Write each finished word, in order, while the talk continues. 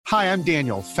Hi, I'm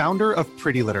Daniel, founder of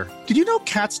Pretty Litter. Did you know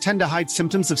cats tend to hide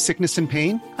symptoms of sickness and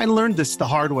pain? I learned this the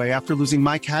hard way after losing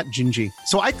my cat, Gingy.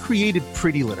 So I created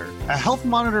Pretty Litter, a health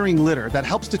monitoring litter that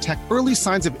helps detect early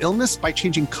signs of illness by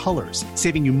changing colors,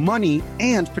 saving you money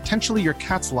and potentially your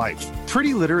cat's life.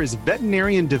 Pretty Litter is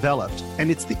veterinarian developed, and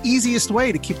it's the easiest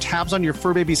way to keep tabs on your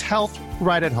fur baby's health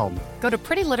right at home. Go to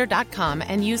prettylitter.com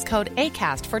and use code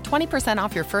ACAST for 20%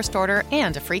 off your first order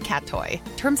and a free cat toy.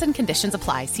 Terms and conditions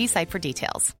apply. See site for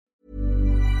details.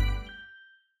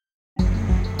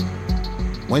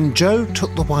 When Joe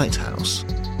took the White House,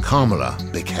 Kamala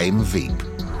became Veep.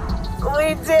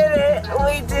 We did it.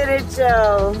 We did it,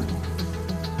 Joe.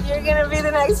 You're going to be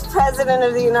the next president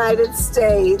of the United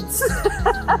States.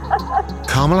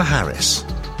 Kamala Harris,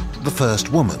 the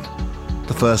first woman,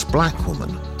 the first black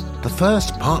woman, the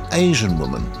first part Asian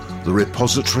woman, the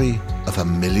repository of a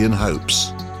million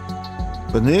hopes.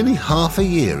 But nearly half a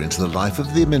year into the life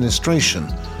of the administration,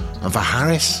 and for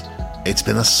Harris, it's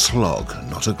been a slog,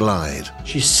 not a glide.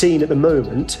 She's seen at the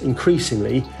moment,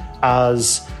 increasingly,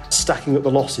 as stacking up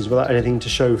the losses without anything to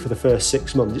show for the first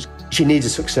 6 months. She needs a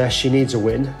success, she needs a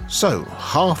win. So,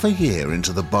 half a year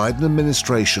into the Biden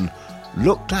administration,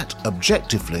 looked at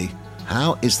objectively,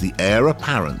 how is the heir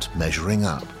apparent measuring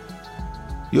up?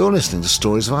 You're listening to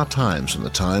Stories of Our Times from The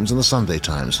Times and The Sunday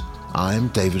Times. I'm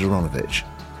David Aronovich.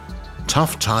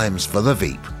 Tough times for the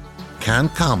Veep. Can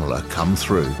Kamala come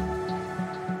through?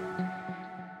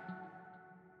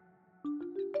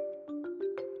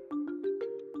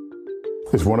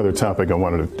 There's one other topic I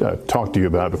wanted to talk to you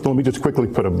about, but let me just quickly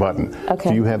put a button. Okay.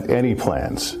 Do you have any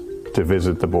plans to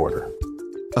visit the border?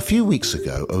 A few weeks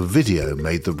ago, a video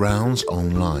made the rounds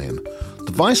online.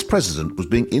 The Vice President was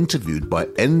being interviewed by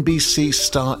NBC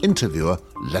star interviewer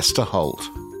Lester Holt.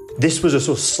 This was a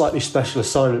sort of slightly special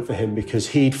assignment for him because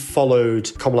he'd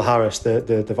followed Kamala Harris,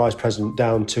 the Vice President,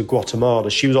 down to Guatemala.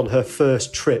 She was on her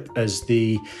first trip as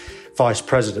the Vice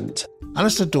President.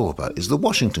 Alistair Dorber is the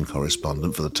Washington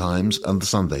correspondent for The Times and The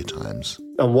Sunday Times.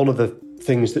 And one of the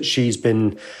things that she's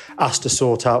been asked to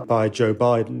sort out by Joe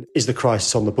Biden is the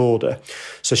crisis on the border.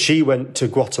 So she went to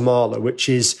Guatemala, which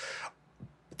is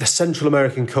the Central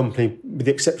American company, with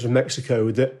the exception of Mexico,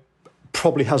 that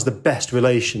probably has the best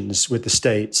relations with the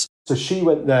States. So she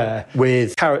went there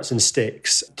with carrots and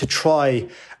sticks to try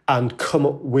and come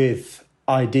up with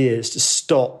ideas to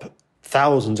stop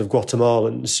thousands of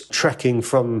Guatemalans trekking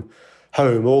from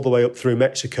home all the way up through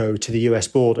Mexico to the US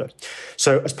border.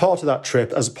 So as part of that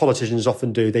trip, as politicians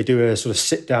often do, they do a sort of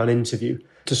sit-down interview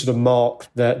to sort of mark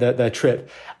their trip.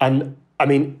 And I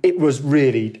mean, it was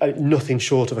really nothing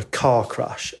short of a car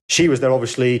crash. She was there,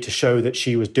 obviously, to show that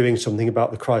she was doing something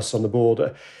about the crisis on the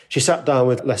border. She sat down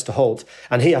with Lester Holt,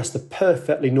 and he asked the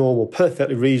perfectly normal,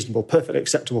 perfectly reasonable, perfectly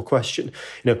acceptable question,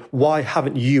 why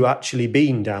haven't you actually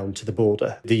been down to the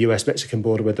border, the US-Mexican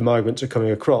border, where the migrants are coming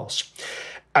across?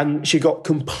 And she got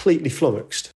completely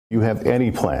flummoxed. Do you have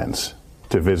any plans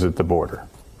to visit the border?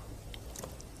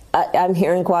 I'm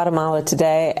here in Guatemala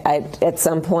today. At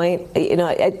some point,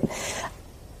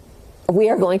 we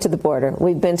are going to the border.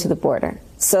 We've been to the border.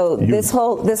 So this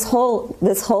whole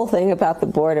thing about the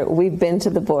border, we've been to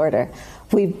the border.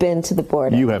 We've been to the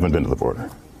border. You haven't been to the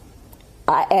border.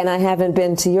 And I haven't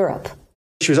been to Europe.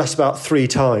 She was asked about 3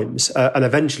 times and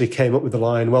eventually came up with the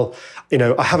line, well,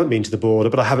 I haven't been to the border,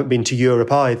 but I haven't been to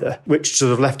Europe either, which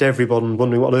sort of left everyone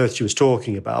wondering what on earth she was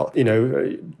talking about.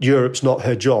 Europe's not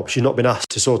her job. She's not been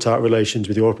asked to sort out relations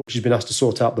with Europe. She's been asked to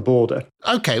sort out the border.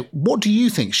 OK, what do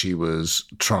you think she was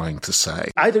trying to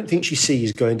say? I don't think she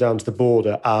sees going down to the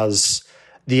border as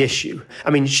the issue. I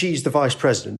mean, she's the vice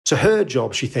president. So her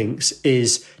job, she thinks,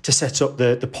 is to set up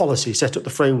the policy, set up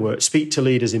the framework, speak to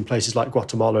leaders in places like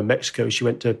Guatemala and Mexico. She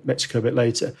went to Mexico a bit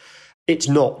later. It's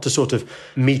not to sort of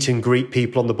meet and greet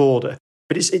people on the border.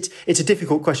 But it's a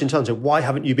difficult question to answer. Why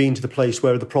haven't you been to the place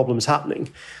where the problem's happening?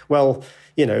 Well,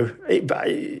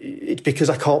 it's because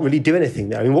I can't really do anything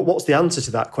there. I mean, what's the answer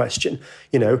to that question?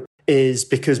 Is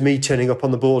because me turning up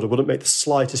on the border wouldn't make the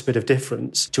slightest bit of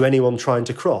difference to anyone trying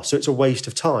to cross. So it's a waste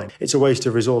of time. It's a waste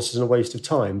of resources and a waste of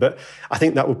time. But I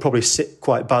think that would probably sit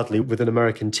quite badly with an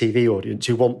American TV audience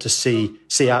who want to see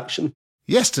action.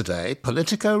 Yesterday,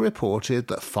 Politico reported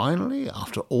that finally,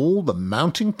 after all the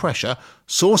mounting pressure,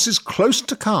 sources close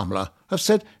to Kamala have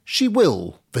said she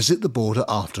will visit the border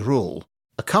after all,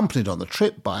 accompanied on the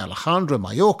trip by Alejandro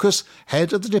Mayorkas,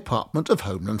 head of the Department of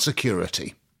Homeland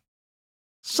Security.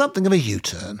 Something of a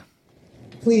U-turn.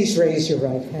 Please raise your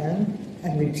right hand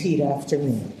and repeat after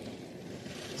me.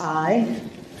 I,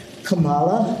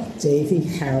 Kamala Devi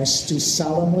Harris, do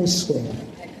solemnly swear.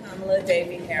 Kamala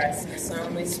Davy Harris, do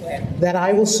solemnly swear that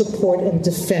I will support and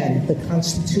defend the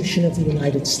Constitution of the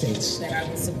United States that I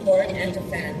will support and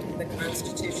defend the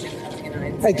Constitution of the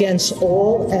United States against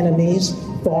all enemies,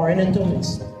 foreign and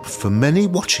domestic. For many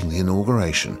watching the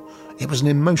inauguration, it was an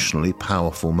emotionally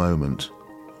powerful moment.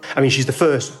 I mean, she's the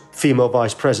first female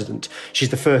vice president. She's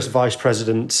the first vice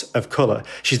president of colour.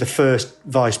 She's the first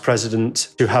vice president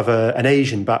to have an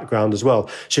Asian background as well.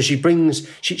 So she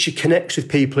connects with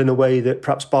people in a way that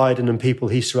perhaps Biden and people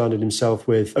he surrounded himself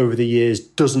with over the years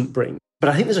doesn't bring. But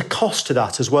I think there's a cost to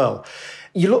that as well.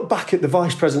 You look back at the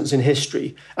vice presidents in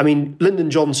history. I mean, Lyndon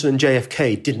Johnson and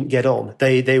JFK didn't get on.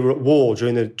 They were at war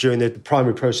during the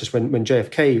primary process when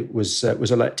JFK was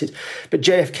elected. But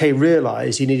JFK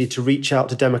realised he needed to reach out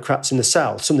to Democrats in the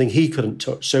South, something he couldn't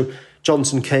touch. So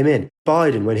Johnson came in.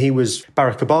 Biden, when he was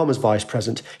Barack Obama's vice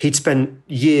president, he'd spent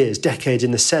years, decades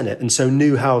in the Senate, and so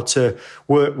knew how to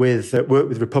work with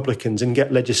Republicans and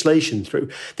get legislation through.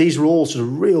 These were all sort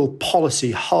of real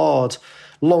policy, hard,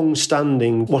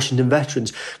 long-standing Washington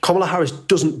veterans. Kamala Harris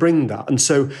doesn't bring that. And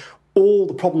so all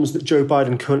the problems that Joe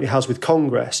Biden currently has with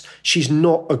Congress, she's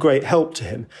not a great help to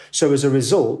him. So as a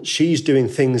result, she's doing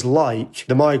things like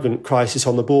the migrant crisis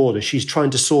on the border. She's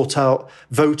trying to sort out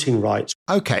voting rights.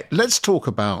 OK, let's talk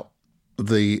about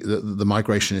the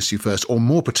migration issue first, or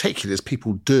more particularly, as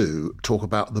people do talk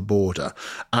about the border.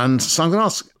 And so I'm going to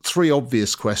ask three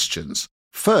obvious questions.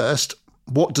 First,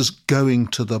 what does going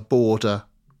to the border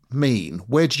mean?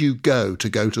 Where do you go to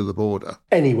the border?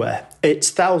 Anywhere.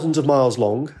 It's thousands of miles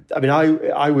long. I mean,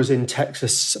 I was in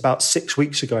Texas about 6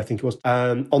 weeks ago, I think it was,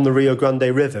 on the Rio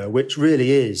Grande River, which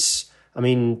really is, I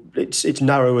mean, it's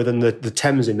narrower than the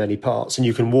Thames in many parts, and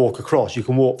you can walk across, you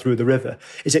can walk through the river.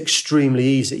 It's extremely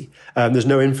easy. There's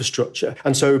no infrastructure.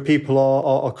 And so people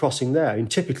are crossing there.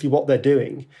 And typically what they're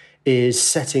doing is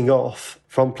setting off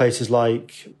from places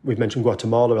like, we've mentioned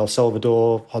Guatemala, El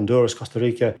Salvador, Honduras, Costa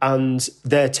Rica, and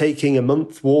they're taking a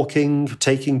month walking,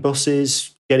 taking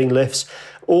buses, getting lifts,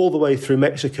 all the way through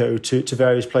Mexico to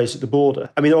various places at the border.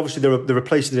 I mean, obviously there are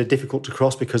places that are difficult to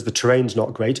cross because the terrain's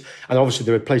not great, and obviously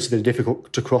there are places that are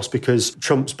difficult to cross because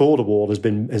Trump's border wall has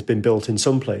been built in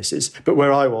some places. But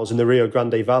where I was, in the Rio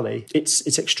Grande Valley,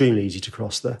 it's extremely easy to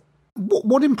cross there.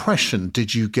 What impression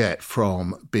did you get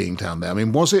from being down there? I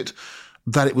mean, was it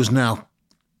that it was now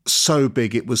so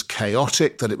big it was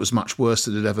chaotic, that it was much worse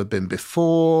than it had ever been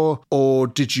before? Or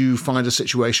did you find a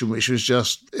situation which was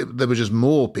there were just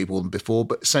more people than before,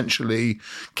 but essentially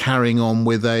carrying on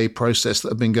with a process that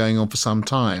had been going on for some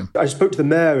time? I spoke to the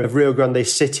mayor of Rio Grande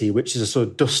City, which is a sort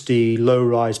of dusty,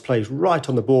 low-rise place right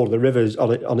on the border. The river's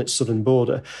on its southern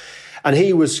border. And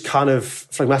he was kind of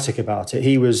phlegmatic about it.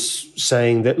 He was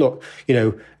saying that, look,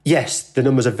 yes, the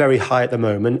numbers are very high at the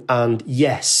moment, and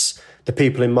yes, the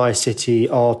people in my city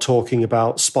are talking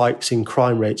about spikes in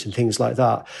crime rates and things like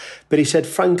that. But he said,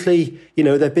 frankly,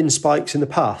 there have been spikes in the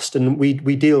past, and we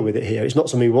deal with it here. It's not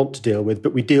something we want to deal with,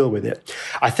 but we deal with it.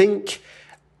 I think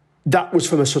that was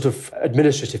from a sort of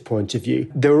administrative point of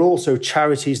view. There are also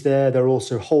charities there. There are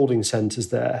also holding centres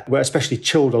there, where especially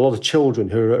children, a lot of children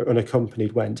who are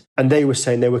unaccompanied went. And they were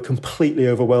saying they were completely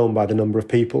overwhelmed by the number of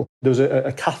people. There was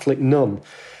a Catholic nun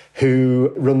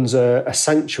who runs a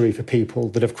sanctuary for people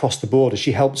that have crossed the border.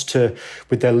 She helps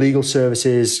with their legal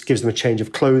services, gives them a change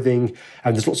of clothing,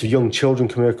 and there's lots of young children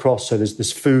coming across, so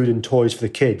there's food and toys for the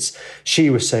kids. She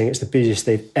was saying it's the busiest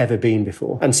they've ever been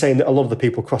before, and saying that a lot of the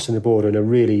people crossing the border are in a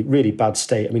really, really bad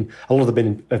state. I mean, a lot of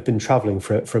them have been travelling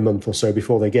for a month or so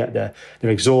before they get there.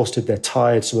 They're exhausted, they're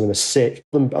tired, some of them are sick.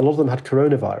 A lot of them had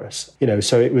coronavirus,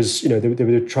 so it was, they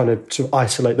were trying to sort of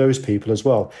isolate those people as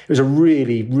well. It was a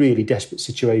really, really desperate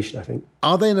situation, I think.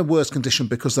 Are they in a worse condition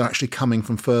because they're actually coming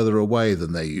from further away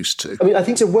than they used to? I mean, I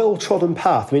think it's a well-trodden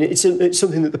path. I mean, it's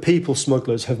something that the people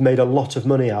smugglers have made a lot of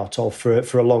money out of for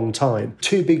a long time.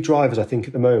 Two big drivers, I think,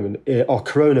 at the moment are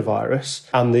coronavirus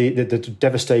and the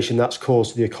devastation that's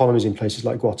caused to the economies in places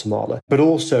like Guatemala. But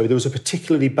also, there was a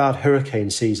particularly bad hurricane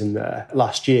season there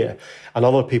last year, and a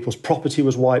lot of people's property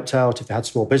was wiped out. If they had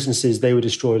small businesses, they were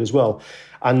destroyed as well.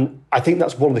 And I think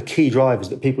that's one of the key drivers,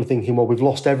 that people are thinking, well, we've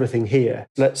lost everything here.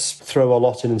 Let's throw our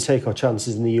lot in and take our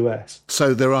chances in the US.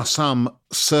 So there are some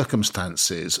recent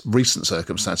circumstances,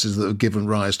 that have given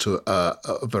rise to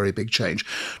a very big change.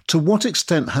 To what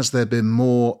extent has there been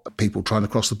more people trying to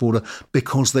cross the border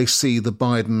because they see the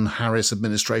Biden-Harris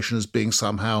administration as being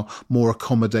somehow more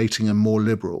accommodating and more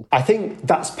liberal? I think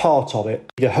that's part of it.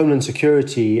 The Homeland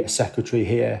Security Secretary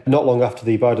here, not long after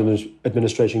the Biden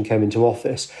administration came into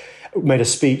office, made a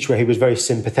speech where he was very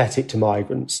sympathetic to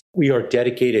migrants. We are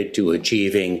dedicated to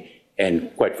achieving,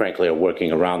 and quite frankly are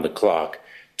working around the clock,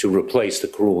 to replace the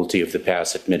cruelty of the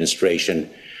past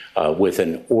administration with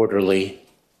an orderly,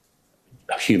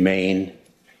 humane,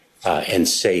 and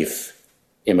safe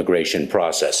immigration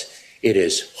process. It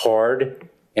is hard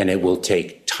and it will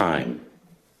take time,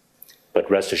 but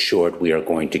rest assured we are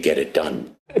going to get it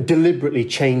done. Deliberately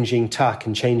changing tack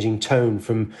and changing tone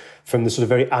from the sort of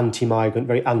very anti-migrant,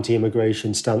 very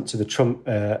anti-immigration stance of the Trump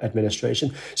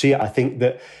administration. So yeah, I think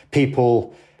that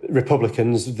people,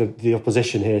 Republicans, the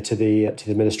opposition here to the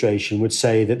administration, would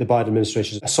say that the Biden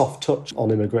administration is a soft touch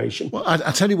on immigration. Well,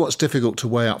 I tell you what's difficult to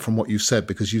weigh up from what you said,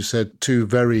 because you said two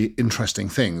very interesting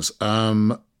things.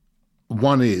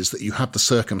 One is that you have the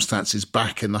circumstances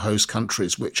back in the host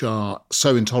countries which are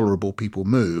so intolerable people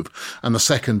move. And the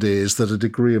second is that a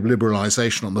degree of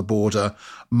liberalisation on the border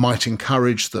might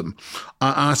encourage them.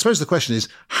 I suppose the question is,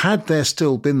 had there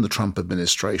still been the Trump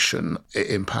administration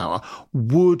in power,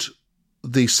 would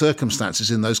the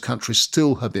circumstances in those countries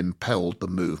still have impelled the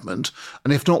movement?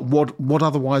 And if not, what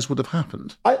otherwise would have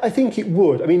happened? I think it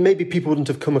would. I mean, maybe people wouldn't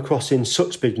have come across in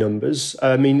such big numbers.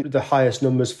 I mean, the highest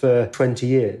numbers for 20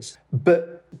 years.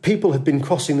 But people have been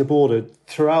crossing the border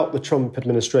throughout the Trump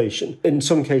administration. In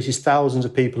some cases, thousands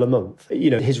of people a month.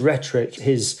 You know, his rhetoric,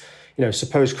 his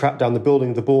supposed crackdown, the building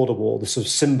of the border wall, the sort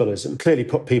of symbolism clearly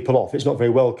put people off. It's not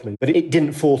very welcoming. But it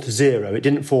didn't fall to zero. It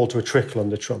didn't fall to a trickle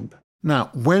under Trump.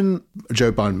 Now, when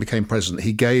Joe Biden became president,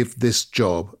 he gave this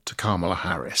job to Kamala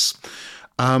Harris.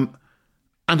 And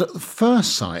at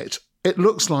first sight, it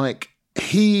looks like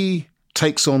he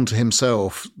takes on to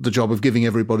himself the job of giving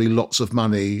everybody lots of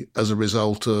money as a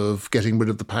result of getting rid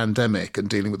of the pandemic and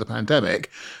dealing with the pandemic.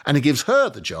 And he gives her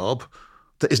the job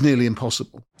that is nearly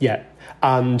impossible. Yeah,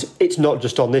 and it's not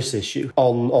just on this issue.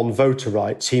 On voter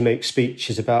rights, he makes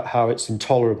speeches about how it's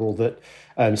intolerable that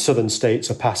southern states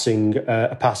are passing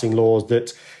laws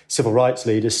that civil rights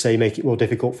leaders say make it more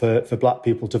difficult for black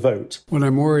people to vote. What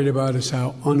I'm worried about is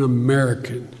how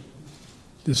un-American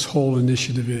this whole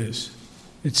initiative is.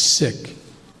 It's sick.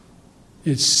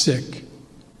 It's sick.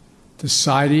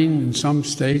 Deciding in some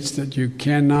states that you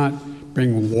cannot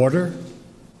bring water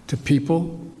to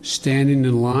people standing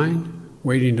in line,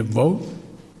 waiting to vote.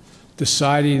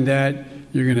 Deciding that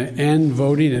you're going to end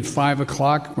voting at 5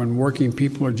 o'clock when working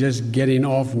people are just getting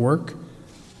off work.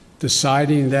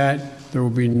 Deciding that there will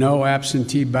be no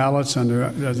absentee ballots under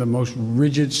the most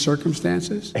rigid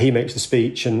circumstances. He makes the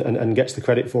speech and gets the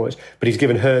credit for it, but he's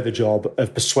given her the job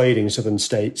of persuading southern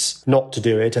states not to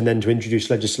do it and then to introduce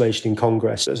legislation in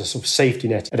Congress as a sort of safety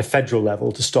net at a federal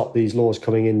level to stop these laws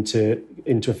coming into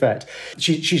effect.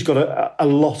 She's got a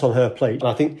lot on her plate, and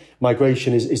I think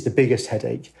migration is the biggest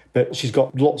headache, but she's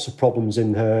got lots of problems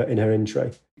in her in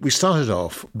tray. We started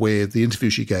off with the interview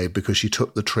she gave because she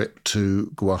took the trip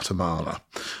to Guatemala.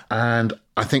 And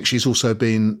I think she's also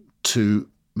been to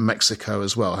Mexico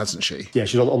as well, hasn't she? Yeah,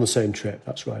 she's on the same trip,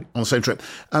 that's right. On the same trip.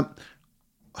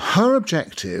 Her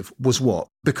objective was what?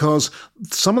 Because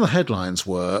some of the headlines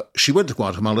were she went to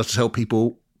Guatemala to tell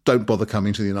people don't bother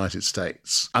coming to the United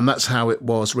States. And that's how it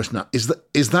was written up.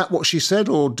 Is that what she said,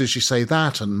 or did she say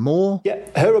that and more? Yeah,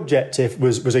 her objective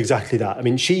was exactly that. I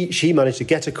mean, she managed to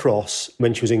get across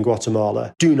when she was in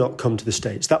Guatemala, do not come to the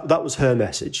States. That was her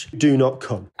message. Do not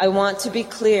come. I want to be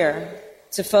clear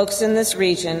to folks in this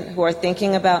region who are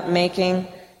thinking about making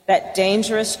that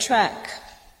dangerous trek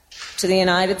to the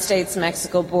United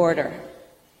States-Mexico border.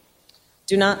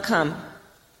 Do not come.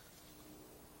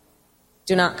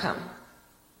 Do not come.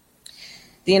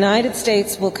 The United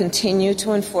States will continue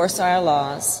to enforce our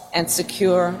laws and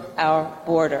secure our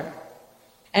border.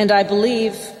 And I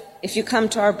believe if you come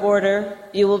to our border,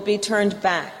 you will be turned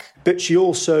back. But she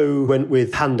also went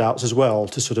with handouts as well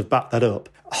to sort of back that up.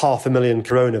 500,000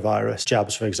 coronavirus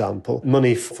jabs, for example,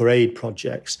 money for aid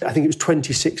projects. I think it was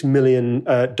 $26 million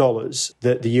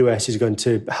that the US is going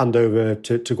to hand over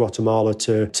to Guatemala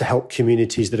to help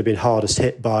communities that have been hardest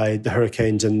hit by the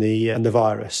hurricanes and the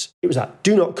virus. It was that,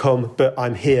 do not come, but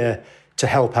I'm here to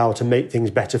help out and make things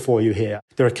better for you here.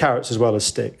 There are carrots as well as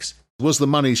sticks. Was the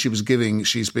money she was giving,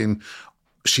 she's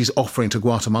offering to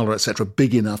Guatemala, etc.,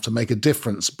 big enough to make a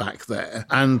difference back there?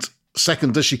 And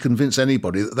second, does she convince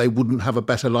anybody that they wouldn't have a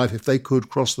better life if they could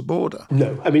cross the border?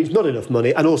 No, I mean, it's not enough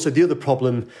money. And also the other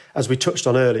problem, as we touched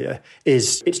on earlier,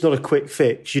 is it's not a quick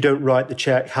fix. You don't write the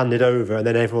check, hand it over, and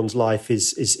then everyone's life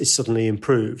is suddenly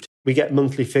improved. We get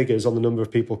monthly figures on the number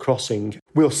of people crossing.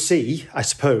 We'll see, I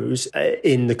suppose,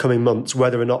 in the coming months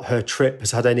whether or not her trip has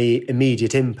had any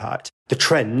immediate impact. The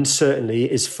trend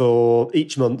certainly is for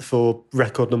each month for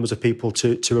record numbers of people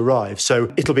to arrive.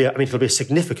 So it'll be a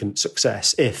significant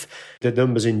success if the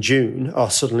numbers in June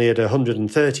are suddenly at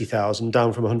 130,000,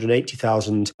 down from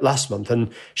 180,000 last month.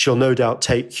 And she'll no doubt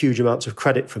take huge amounts of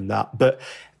credit from that. But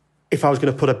If I was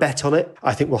going to put a bet on it,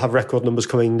 I think we'll have record numbers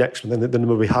coming next month, and the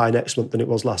number will be higher next month than it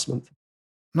was last month.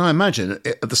 Now, I imagine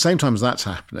at the same time as that's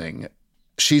happening,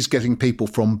 she's getting people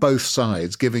from both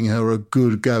sides giving her a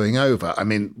good going over. I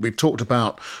mean, we've talked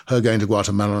about her going to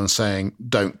Guatemala and saying,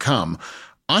 don't come.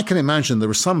 I can imagine there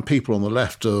are some people on the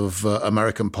left of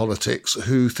American politics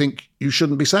who think you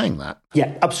shouldn't be saying that.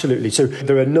 Yeah, absolutely. So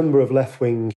there are a number of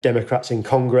left-wing Democrats in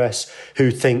Congress who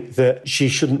think that she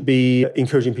shouldn't be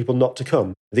encouraging people not to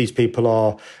come. These people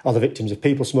are the victims of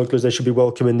people smugglers. They should be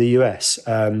welcome in the US,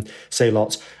 say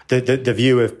lots. The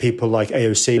view of people like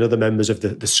AOC and other members of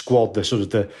the squad, the sort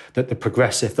of the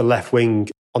progressive, the left-wing.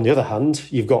 On the other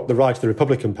hand, you've got the right of the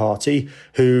Republican Party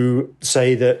who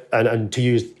say that, and to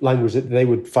use language that they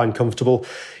would find comfortable,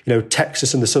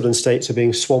 Texas and the southern states are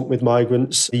being swamped with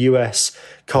migrants. The US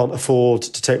can't afford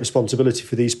to take responsibility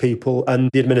for these people. And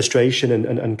the administration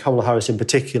and Kamala Harris in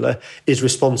particular is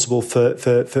responsible for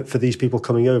these people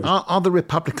coming over. Are the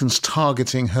Republicans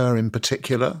targeting her in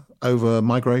particular over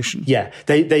migration? Yeah,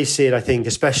 they see it, I think,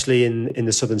 especially in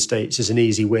the southern states, as an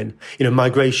easy win.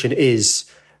 Migration is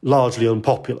largely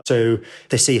unpopular. So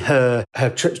they see her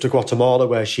trips to Guatemala,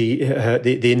 where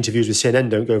the interviews with CNN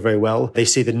don't go very well. They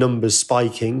see the numbers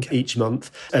spiking each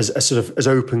month as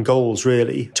open goals,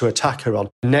 really, to attack her on.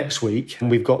 Next week,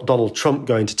 we've got Donald Trump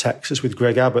going to Texas with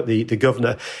Greg Abbott, the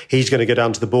governor. He's going to go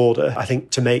down to the border, I think,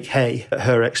 to make hay at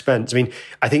her expense. I mean,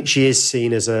 I think she is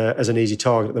seen as an easy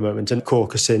target at the moment, and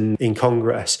caucus in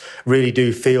Congress really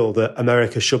do feel that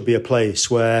America should be a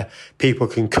place where people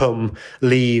can come,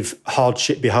 leave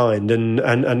hardship behind,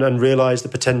 and realise the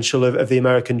potential of the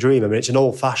American dream. I mean, it's an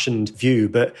old-fashioned view,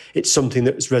 but it's something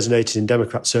that's resonated in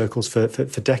Democrat circles for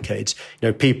decades.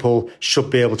 People should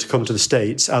be able to come to the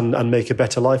States and make a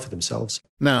better life for themselves.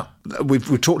 Now,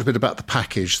 we've talked a bit about the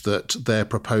package that they're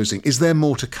proposing. Is there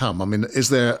more to come? I mean, is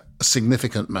there a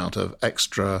significant amount of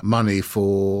extra money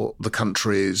for the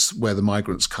countries where the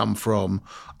migrants come from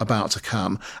about to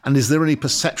come? And is there any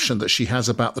perception that she has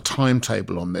about the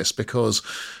timetable on this? Because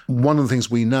one of the things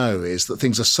we know is that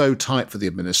things are so tight for the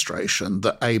administration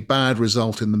that a bad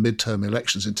result in the midterm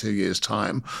elections in 2 years'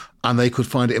 time, and they could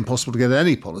find it impossible to get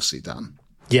any policy done.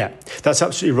 Yeah, that's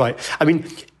absolutely right. I mean,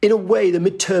 in a way, the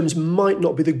midterms might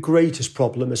not be the greatest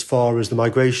problem as far as the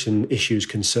migration issue is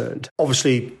concerned.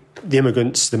 Obviously, the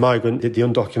immigrants, the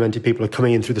undocumented people are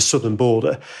coming in through the southern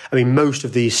border. I mean, most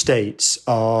of these states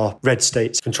are red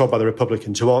states controlled by the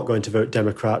Republicans who aren't going to vote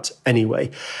Democrat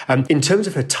anyway. In terms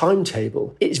of her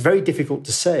timetable, it's very difficult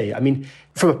to say. I mean,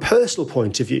 from a personal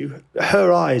point of view,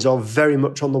 her eyes are very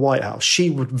much on the White House. She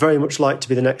would very much like to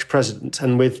be the next president.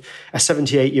 And with a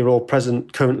 78-year-old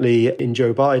president currently in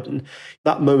Joe Biden,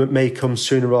 that moment may come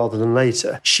sooner rather than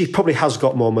later. She probably has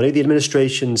got more money. The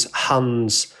administration's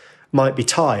hands might be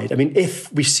tied. I mean, if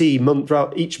we see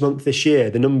throughout each month this year,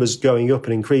 the numbers going up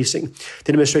and increasing,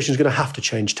 the administration is going to have to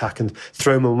change tack and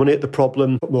throw more money at the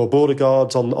problem, put more border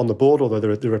guards on the border, although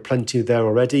there are plenty there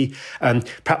already,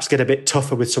 perhaps get a bit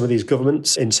tougher with some of these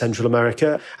governments in Central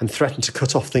America and threaten to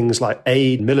cut off things like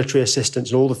aid, military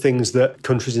assistance, and all the things that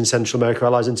countries in Central America,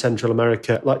 allies in Central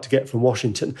America, like to get from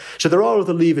Washington. So there are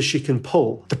other levers she can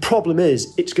pull. The problem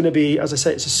is, it's going to be, as I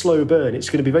say, it's a slow burn. It's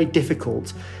going to be very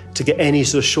difficult to get any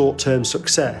sort of short-term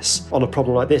success on a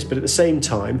problem like this. But at the same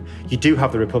time, you do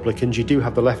have the Republicans, you do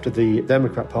have the left of the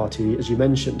Democrat Party, as you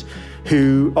mentioned,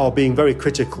 who are being very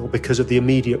critical because of the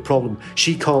immediate problem.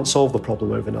 She can't solve the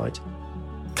problem overnight.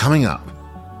 Coming up,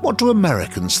 what do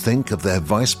Americans think of their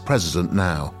vice president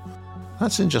now?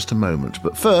 That's in just a moment.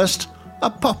 But first, a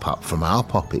pop-up from our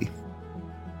Poppy.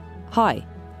 Hi,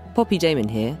 Poppy Damon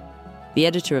here, the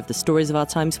editor of the Stories of Our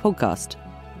Times podcast.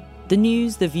 The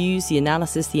news, the views, the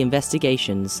analysis, the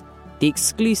investigations, the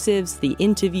exclusives, the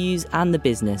interviews, and the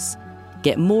business.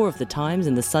 Get more of the Times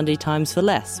and the Sunday Times for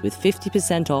less with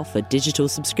 50% off a digital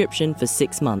subscription for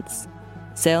 6 months.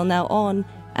 Sale now on,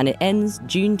 and it ends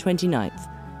June 29th.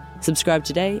 Subscribe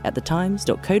today at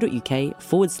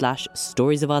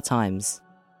thetimes.co.uk/Stories of Our Times.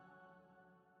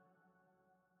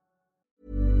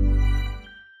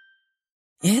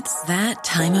 It's that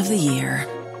time of the year.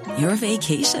 Your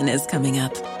vacation is coming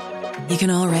up. You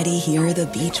can already hear the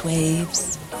beach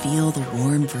waves, feel the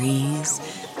warm breeze,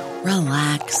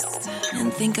 relax,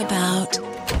 and think about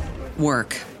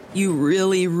work. You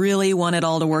really, really want it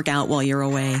all to work out while you're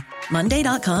away.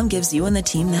 Monday.com gives you and the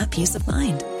team that peace of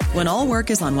mind. When all work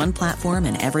is on one platform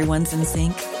and everyone's in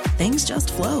sync, things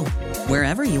just flow.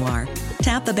 Wherever you are,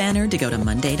 tap the banner to go to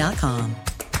Monday.com.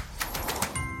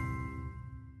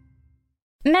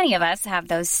 Many of us have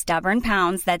those stubborn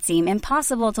pounds that seem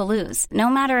impossible to lose, no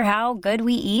matter how good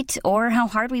we eat or how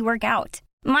hard we work out.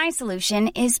 My solution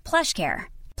is PlushCare.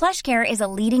 PlushCare is a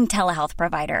leading telehealth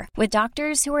provider with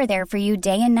doctors who are there for you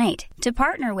day and night to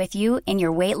partner with you in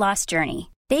your weight loss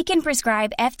journey. They can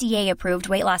prescribe FDA-approved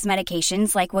weight loss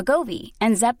medications like Wegovy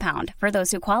and Zepbound for those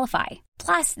who qualify.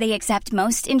 Plus, they accept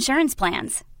most insurance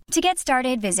plans. To get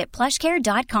started, visit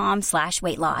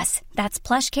plushcare.com/weightloss. That's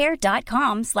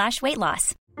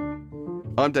plushcare.com/weightloss.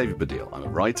 I'm David Baddiel. I'm a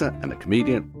writer and a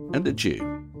comedian and a Jew.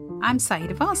 I'm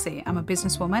Sayeeda Warsi. I'm a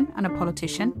businesswoman and a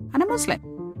politician and a Muslim.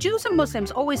 Jews and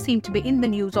Muslims always seem to be in the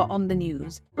news or on the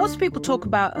news. Lots of people talk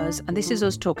about us, and this is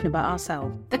us talking about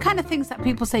ourselves. The kind of things that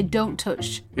people say don't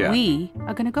touch, we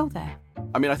are going to go there.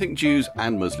 I mean, I think Jews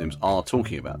and Muslims are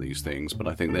talking about these things, but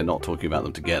I think they're not talking about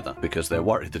them together because they're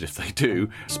worried that if they do,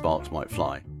 sparks might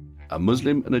fly. A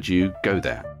Muslim and a Jew go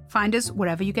there. Find us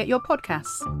wherever you get your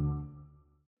podcasts.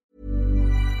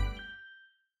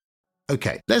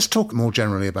 OK, let's talk more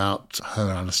generally about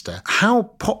her, Alastair. How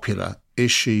popular is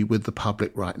she with the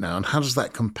public right now, and how does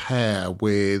that compare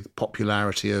with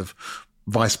popularity of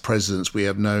vice presidents we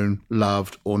have known,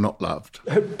 loved or not loved?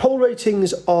 Her poll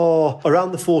ratings are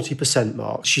around the 40%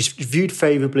 mark. She's viewed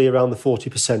favourably around the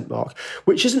 40% mark,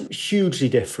 which isn't hugely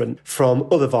different from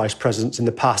other vice presidents in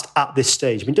the past at this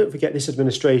stage. I mean, don't forget, this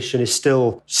administration is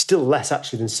still less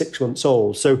actually than 6 months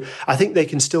old. So I think they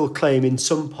can still claim in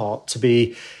some part to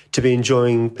be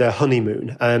enjoying their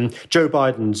honeymoon. Joe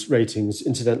Biden's ratings,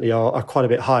 incidentally, are quite a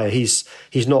bit higher. He's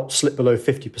not slipped below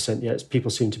 50% yet.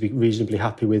 People seem to be reasonably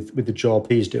happy with the job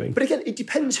he's doing. But again, it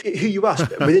depends who you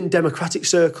ask. Within Democratic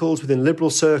circles, within Liberal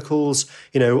circles,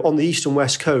 on the East and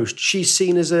West Coast, she's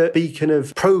seen as a beacon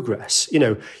of progress.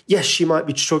 Yes, she might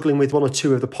be struggling with one or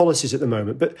two of the policies at the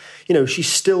moment, but, she's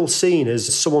still seen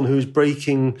as someone who's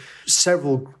breaking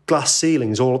several glass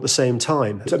ceilings all at the same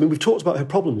time. I mean, we've talked about her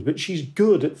problems, but she's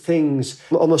good at things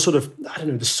on the sort of,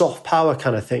 the soft power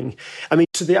kind of thing. I mean,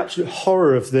 to the absolute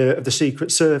horror of the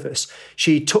Secret Service,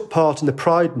 she took part in the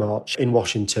Pride March in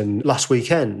Washington last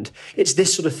weekend. It's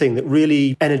this sort of thing that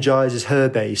really energises her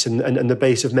base and the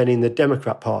base of many in the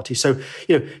Democrat Party. So,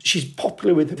 she's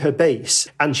popular with her base,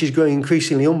 and she's growing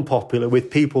increasingly unpopular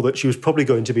with people that she was probably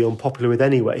going to be unpopular with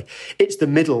anyway. It's the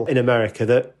middle in America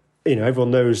that everyone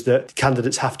knows that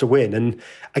candidates have to win. And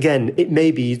again, it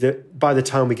may be that by the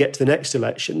time we get to the next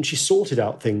election, she's sorted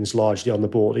out things largely on the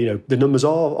border. The numbers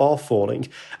are falling.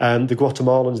 The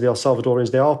Guatemalans, the El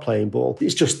Salvadorians, they are playing ball.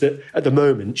 It's just that at the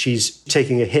moment, she's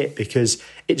taking a hit because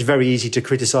it's very easy to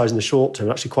criticise in the short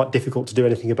term, actually quite difficult to do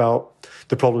anything about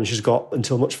the problem she's got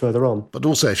until much further on. But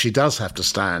also, if she does have to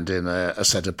stand in a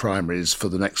set of primaries for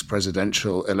the next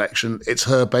presidential election, it's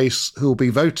her base who will be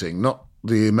voting, not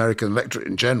the American electorate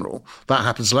in general. That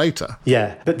happens later.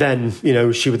 Yeah, but then,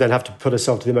 she would then have to put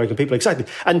herself to the American people. Exactly.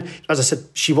 And as I said,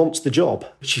 she wants the job.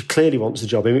 She clearly wants the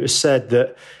job. I mean, it was said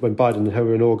that when Biden and her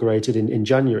were inaugurated in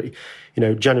January,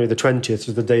 January the 20th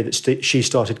was the day that she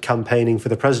started campaigning for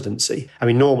the presidency. I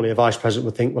mean, normally a vice president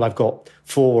would think, well, I've got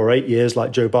 4 or 8 years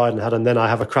like Joe Biden had, and then I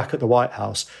have a crack at the White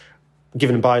House.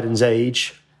 Given Biden's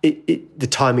age, the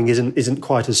timing isn't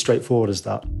quite as straightforward as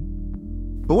that.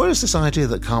 But where does this idea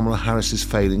that Kamala Harris is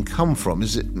failing come from?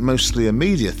 Is it mostly a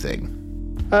media thing?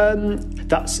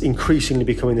 That's increasingly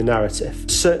becoming the narrative.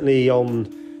 Certainly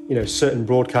on, certain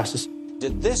broadcasters.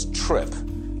 Did this trip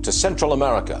to Central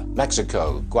America,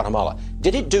 Mexico, Guatemala,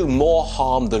 did it do more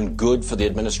harm than good for the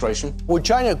administration? We're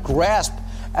trying to grasp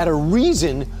at a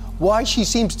reason why she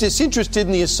seems disinterested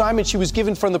in the assignment she was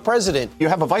given from the president. You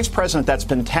have a vice president that's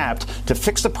been tapped to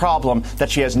fix the problem that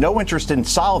she has no interest in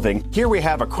solving. Here we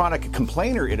have a chronic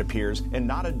complainer, it appears, and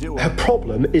not a doer. Her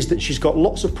problem is that she's got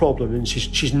lots of problems and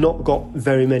she's not got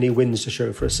very many wins to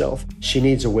show for herself. She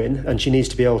needs a win, and she needs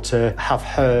to be able to have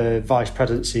her vice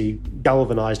presidency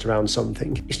galvanised around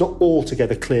something. It's not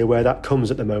altogether clear where that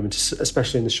comes at the moment,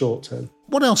 especially in the short term.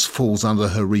 What else falls under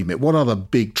her remit? What other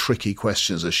big, tricky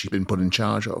questions has she been put in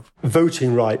charge of?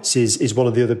 Voting rights is one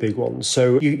of the other big ones.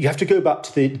 So you have to go back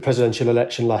to the presidential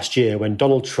election last year when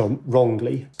Donald Trump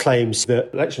wrongly claims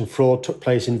that election fraud took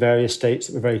place in various states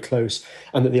that were very close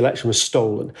and that the election was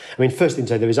stolen. I mean, first thing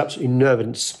to say, there is absolutely no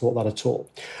evidence to support that at all.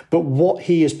 But what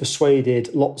he has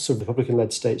persuaded lots of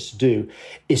Republican-led states to do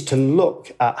is to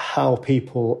look at how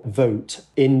people vote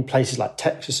in places like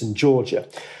Texas and Georgia.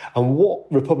 And what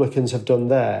Republicans have done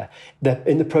there, they're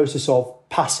in the process of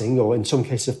passing, or in some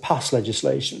cases have passed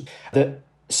legislation that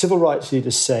civil rights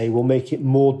leaders say will make it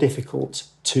more difficult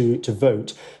to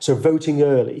vote. So voting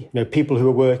early, people who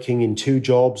are working in 2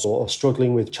 jobs or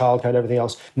struggling with childcare and everything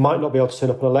else might not be able to turn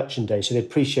up on election day. So they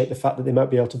appreciate the fact that they might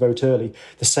be able to vote early.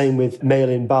 The same with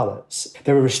mail-in ballots.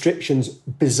 There are restrictions,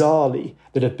 bizarrely,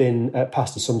 that have been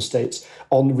passed in some states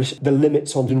on the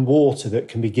limits on water that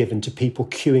can be given to people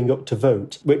queuing up to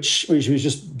vote, which was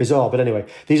just bizarre. But anyway,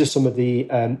 these are some of the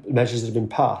measures that have been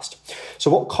passed. So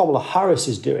what Kamala Harris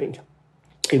is doing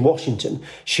in Washington,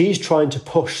 she's trying to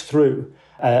push through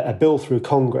a bill through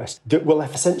Congress that will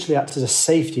essentially act as a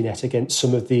safety net against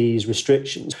some of these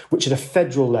restrictions, which at a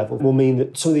federal level will mean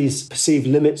that some of these perceived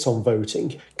limits on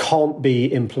voting can't be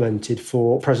implemented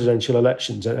for presidential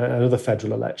elections and other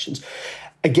federal elections.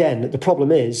 Again, the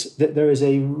problem is that there is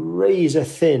a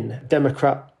razor-thin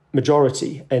Democrat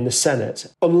majority in the Senate.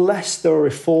 Unless there are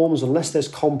reforms, unless there's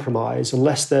compromise,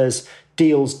 unless there's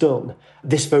deals done,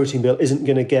 this voting bill isn't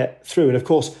going to get through. And of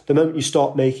course, the moment you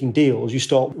start making deals, you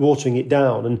start watering it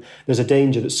down, and there's a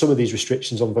danger that some of these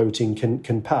restrictions on voting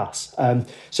can pass.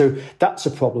 So that's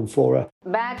a problem for her.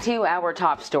 Back to our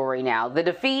top story now. The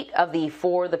defeat of the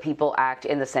For the People Act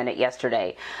in the Senate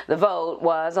yesterday. The vote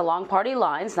was along party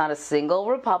lines. Not a single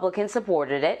Republican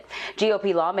supported it.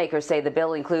 GOP lawmakers say the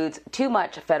bill includes too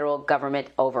much federal government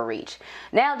overreach.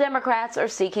 Now Democrats are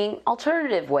seeking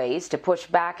alternative ways to push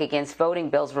back against voting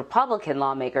bills Republican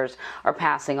lawmakers are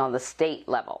passing on the state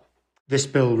level. This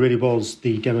bill really was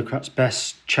the Democrats'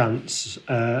 best chance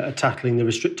at tackling the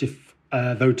restrictive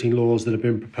voting laws that have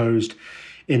been proposed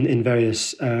in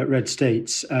various red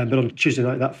states. But on Tuesday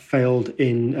night, that failed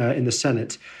in the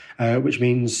Senate, which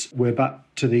means we're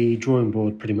back to the drawing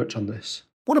board pretty much on this.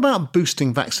 What about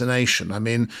boosting vaccination? I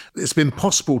mean, it's been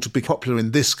possible to be popular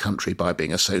in this country by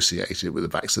being associated with a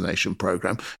vaccination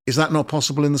programme. Is that not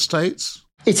possible in the States?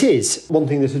 It is. One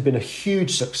thing that has been a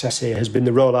huge success here has been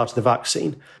the rollout of the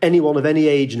vaccine. Anyone of any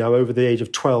age now over the age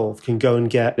of 12 can go and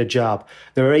get a jab.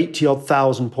 There are 80-odd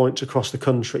thousand points across the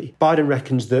country. Biden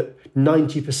reckons that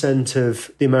 90% of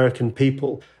the American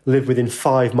people live within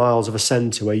 5 miles of a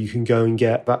centre where you can go and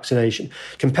get vaccination.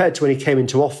 Compared to when he came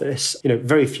into office,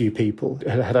 very few people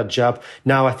had a jab.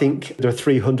 Now I think there are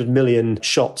 300 million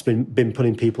shots been put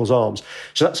in people's arms.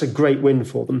 So that's a great win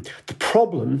for them. The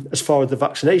problem, as far as the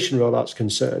vaccination rollout's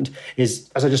concerned, is,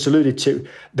 as I just alluded to,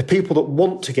 the people that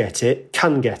want to get it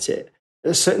can get it.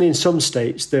 Certainly in some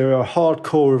states, there are a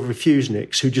hardcore of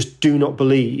refuseniks who just do not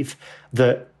believe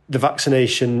that the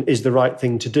vaccination is the right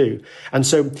thing to do. And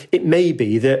so it may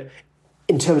be that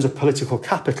in terms of political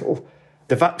capital,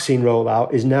 the vaccine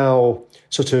rollout is now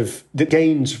sort of, the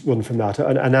gains run from that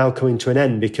are now coming to an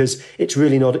end because it's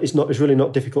really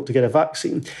not difficult to get a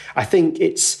vaccine. I think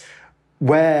it's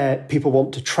where people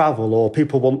want to travel or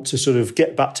people want to sort of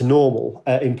get back to normal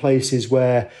in places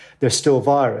where there's still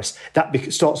virus,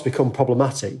 that starts to become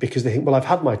problematic because they think, well, I've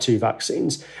had my 2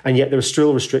 vaccines and yet there are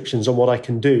still restrictions on what I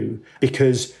can do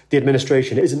because the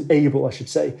administration isn't able, I should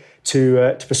say,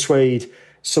 to persuade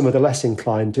some of the less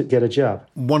inclined to get a jab.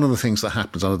 One of the things that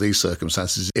happens under these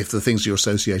circumstances, if the things you're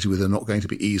associated with are not going to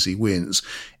be easy wins,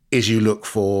 is you look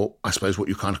for, I suppose, what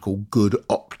you kind of call good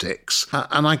optics.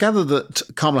 And I gather that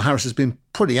Kamala Harris has been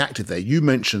pretty active there. You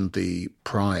mentioned the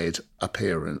Pride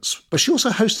appearance, but she also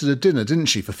hosted a dinner, didn't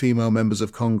she, for female members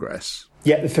of Congress?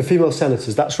 Yeah, for female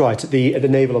senators, that's right, at the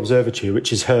Naval Observatory,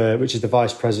 which is the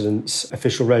vice president's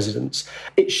official residence.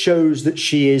 It shows that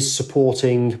she is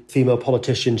supporting female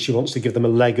politicians. She wants to give them a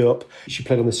leg up. She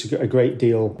played on this a great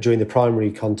deal during the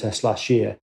primary contest last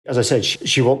year. As I said,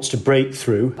 she wants to break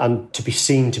through and to be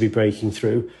seen to be breaking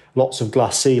through lots of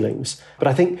glass ceilings. But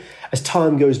I think as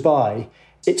time goes by,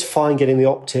 it's fine getting the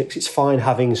optics. It's fine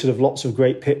having sort of lots of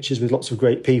great pictures with lots of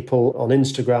great people on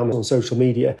Instagram and on social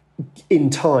media.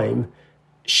 In time,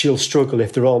 she'll struggle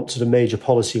if there aren't sort of major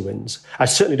policy wins. I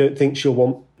certainly don't think she'll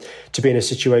want to be in a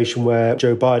situation where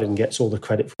Joe Biden gets all the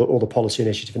credit for all the policy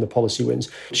initiative and the policy wins.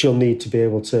 She'll need to be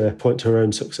able to point to her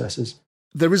own successes.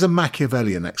 There is a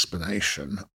Machiavellian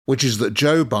explanation, which is that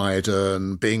Joe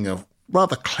Biden, being a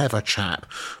rather clever chap,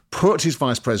 put his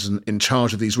vice president in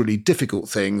charge of these really difficult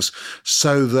things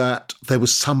so that there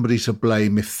was somebody to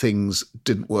blame if things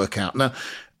didn't work out. Now,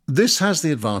 this has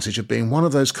the advantage of being one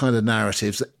of those kind of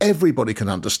narratives that everybody can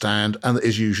understand and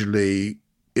that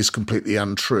is completely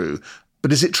untrue.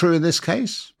 But is it true in this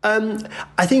case?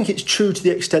 I think it's true to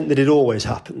the extent that it always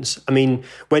happens. I mean,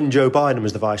 when Joe Biden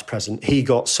was the vice president, he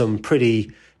got some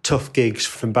pretty tough gigs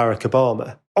from Barack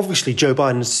Obama. Obviously, Joe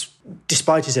Biden,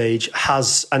 despite his age,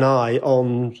 has an eye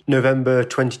on November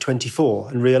 2024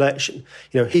 and re-election.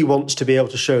 He wants to be able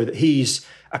to show that he's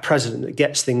a president that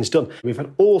gets things done. We've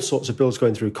had all sorts of bills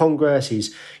going through Congress.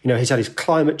 He's had his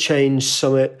climate change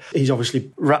summit. He's obviously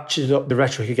ratcheted up the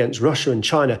rhetoric against Russia and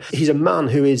China. He's a man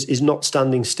who is not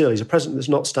standing still. He's a president that's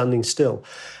not standing still.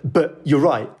 But you're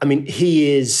right. I mean,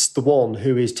 he is the one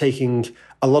who is taking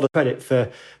a lot of credit for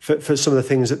some of the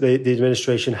things that the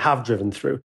administration have driven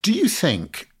through. Do you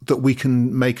think that we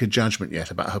can make a judgment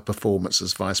yet about her performance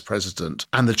as vice president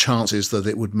and the chances that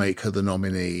it would make her the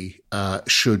nominee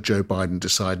should Joe Biden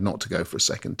decide not to go for a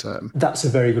second term? That's a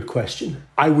very good question.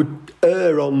 I would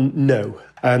err on no.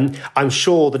 I'm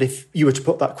sure that if you were to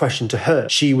put that question to her,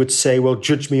 she would say, well,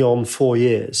 judge me on 4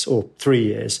 years or 3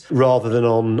 years rather than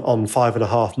on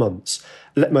 5.5 months.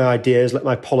 Let my ideas, let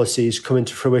my policies come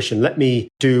into fruition. Let me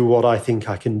do what I think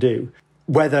I can do.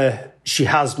 Whether she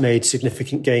has made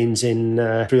significant gains in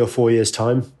 3 or 4 years'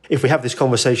 time. If we have this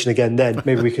conversation again then,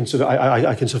 maybe we can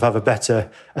I can have a better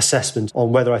assessment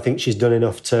on whether I think she's done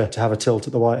enough to have a tilt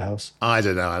at the White House. I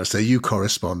don't know, Alistair. You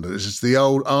correspond. It's the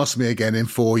old ask me again in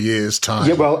 4 years' time.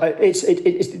 Yeah, well, it's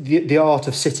the art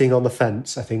of sitting on the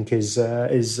fence, I think, is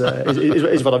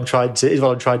what I'm trying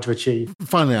to achieve.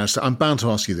 Finally, Alistair, I'm bound to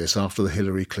ask you this after the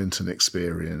Hillary Clinton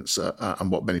experience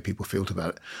and what many people feel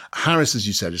about it. Harris, as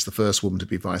you said, is the first woman to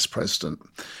be vice president.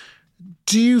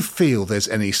 Do you feel there's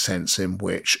any sense in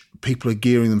which people are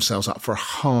gearing themselves up for a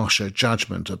harsher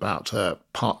judgment about her,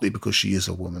 partly because she is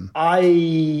a woman?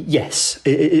 Yes,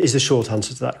 is the short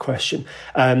answer to that question.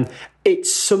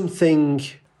 It's something,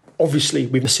 obviously,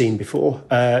 we've seen before.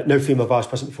 No female vice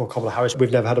president before Kamala Harris.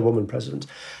 We've never had a woman president.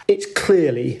 It's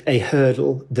clearly a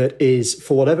hurdle that is,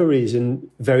 for whatever reason,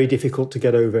 very difficult to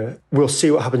get over. We'll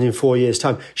see what happens in 4 years'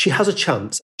 time. She has a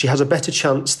chance. She has a better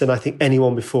chance than I think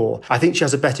anyone before. I think she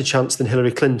has a better chance than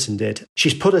Hillary Clinton did.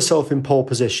 She's put herself in pole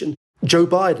position. Joe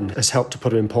Biden has helped to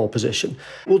put her in pole position.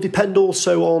 It will depend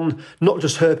also on not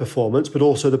just her performance, but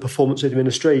also the performance of the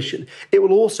administration. It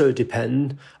will also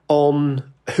depend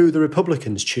on who the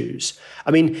Republicans choose.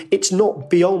 I mean, it's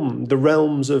not beyond the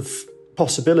realms of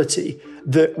possibility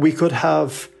that we could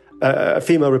have a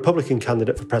female Republican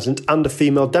candidate for president and a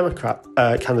female Democrat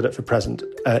candidate for president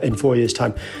in 4 years'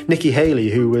 time. Nikki Haley,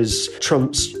 who was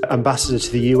Trump's ambassador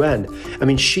to the UN, I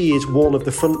mean, she is one of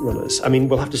the front runners. I mean,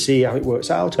 we'll have to see how it works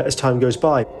out as time goes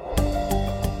by.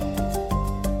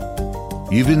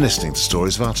 You've been listening to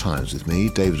Stories of Our Times with me,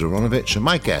 David Aaronovitch, and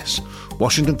my guest,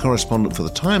 Washington correspondent for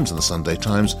The Times and The Sunday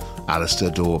Times,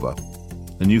 Alistair Dorber.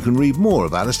 And you can read more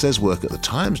of Alistair's work at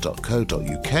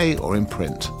thetimes.co.uk or in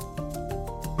print.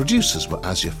 Producers were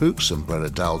Asya Fuchs and Brenna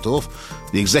Daldorf.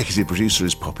 The executive producer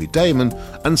is Poppy Damon,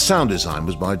 and sound design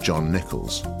was by John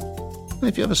Nichols. And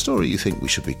if you have a story you think we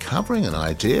should be covering, an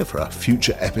idea for a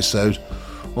future episode,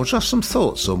 or just some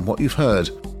thoughts on what you've heard,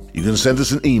 you can send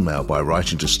us an email by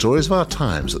writing to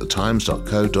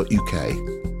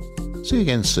storiesofourtimes@thetimes.co.uk. See you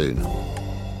again soon.